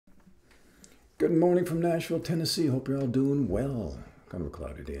Good morning from Nashville, Tennessee. Hope you're all doing well. Kind of a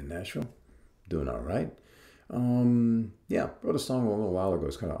cloudy day in Nashville. Doing all right. Wrote a song a little while ago.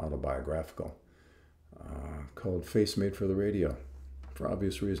 It's kind of autobiographical. Called Face Made for the Radio, for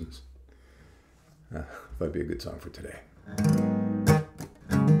obvious reasons. That'd be a good song for today.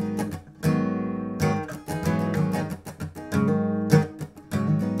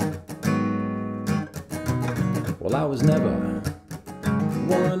 Well, I was never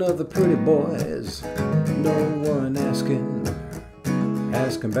one of the pretty boys, no one asking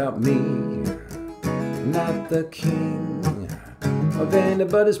about me. Not the king of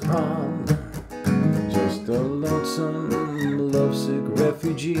anybody's prom, just a lonesome, lovesick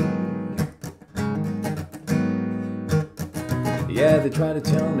refugee. Yeah, they try to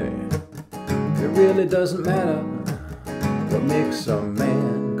tell me it really doesn't matter what makes a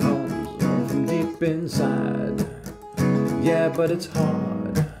man comes from deep inside. Yeah, but it's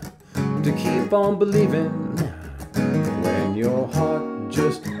hard to keep on believing when your heart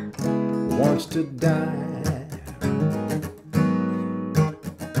just wants to die.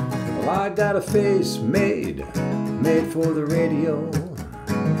 Well, I got a face made for the radio,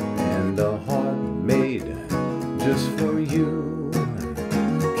 and a heart made just for you.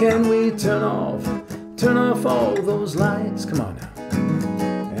 Can we turn off all those lights? Come on now,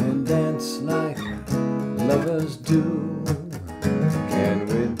 and dance like lovers do. Can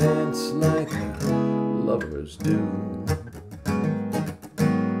we dance like lovers do?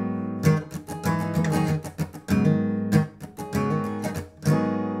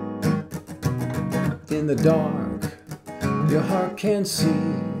 In the dark, your heart can't see.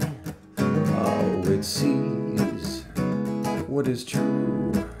 Oh, it sees what is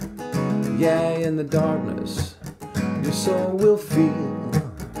true. Yeah, in the darkness, your soul will feel.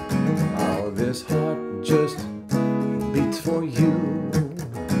 Oh, this heart just beats for you.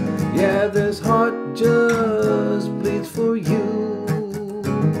 Yeah, this heart just bleeds for you.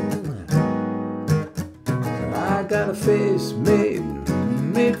 I got a face made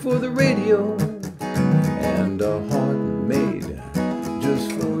for the radio, and a heart made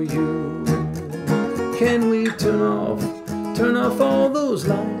just for you. Can we turn off all those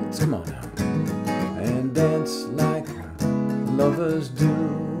lights? Come on now, and dance like lovers do.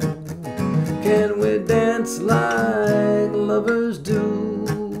 Can we dance like lovers do?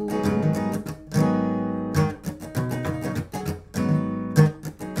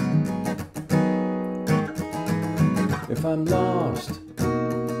 If I'm lost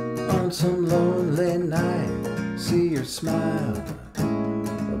on some lonely night, see your smile,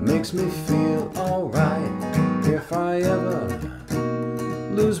 what makes me feel alright. If I ever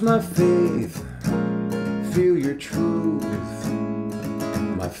lose my faith, feel your truth.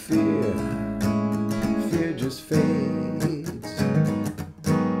 My fear just fades.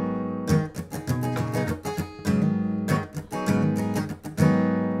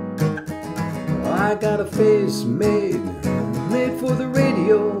 I got a face made for the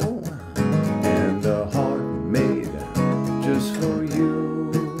radio, and a heart made just for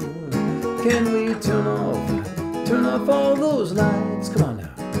you. Can we turn off all those lights? Come on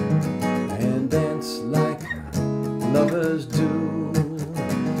now, and dance like lovers do.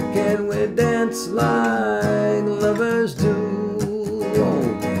 Can we dance like lovers do?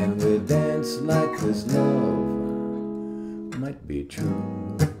 Oh, can we dance like this love might be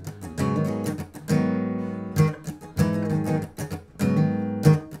true?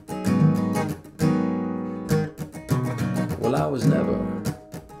 Well, I was never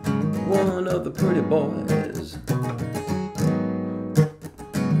one of the pretty boys.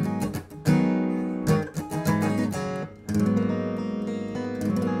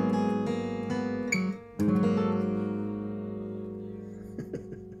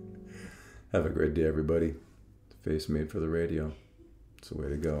 Have a great day, everybody. Face made for the radio. It's the way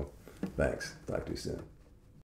to go. Thanks. Talk to you soon.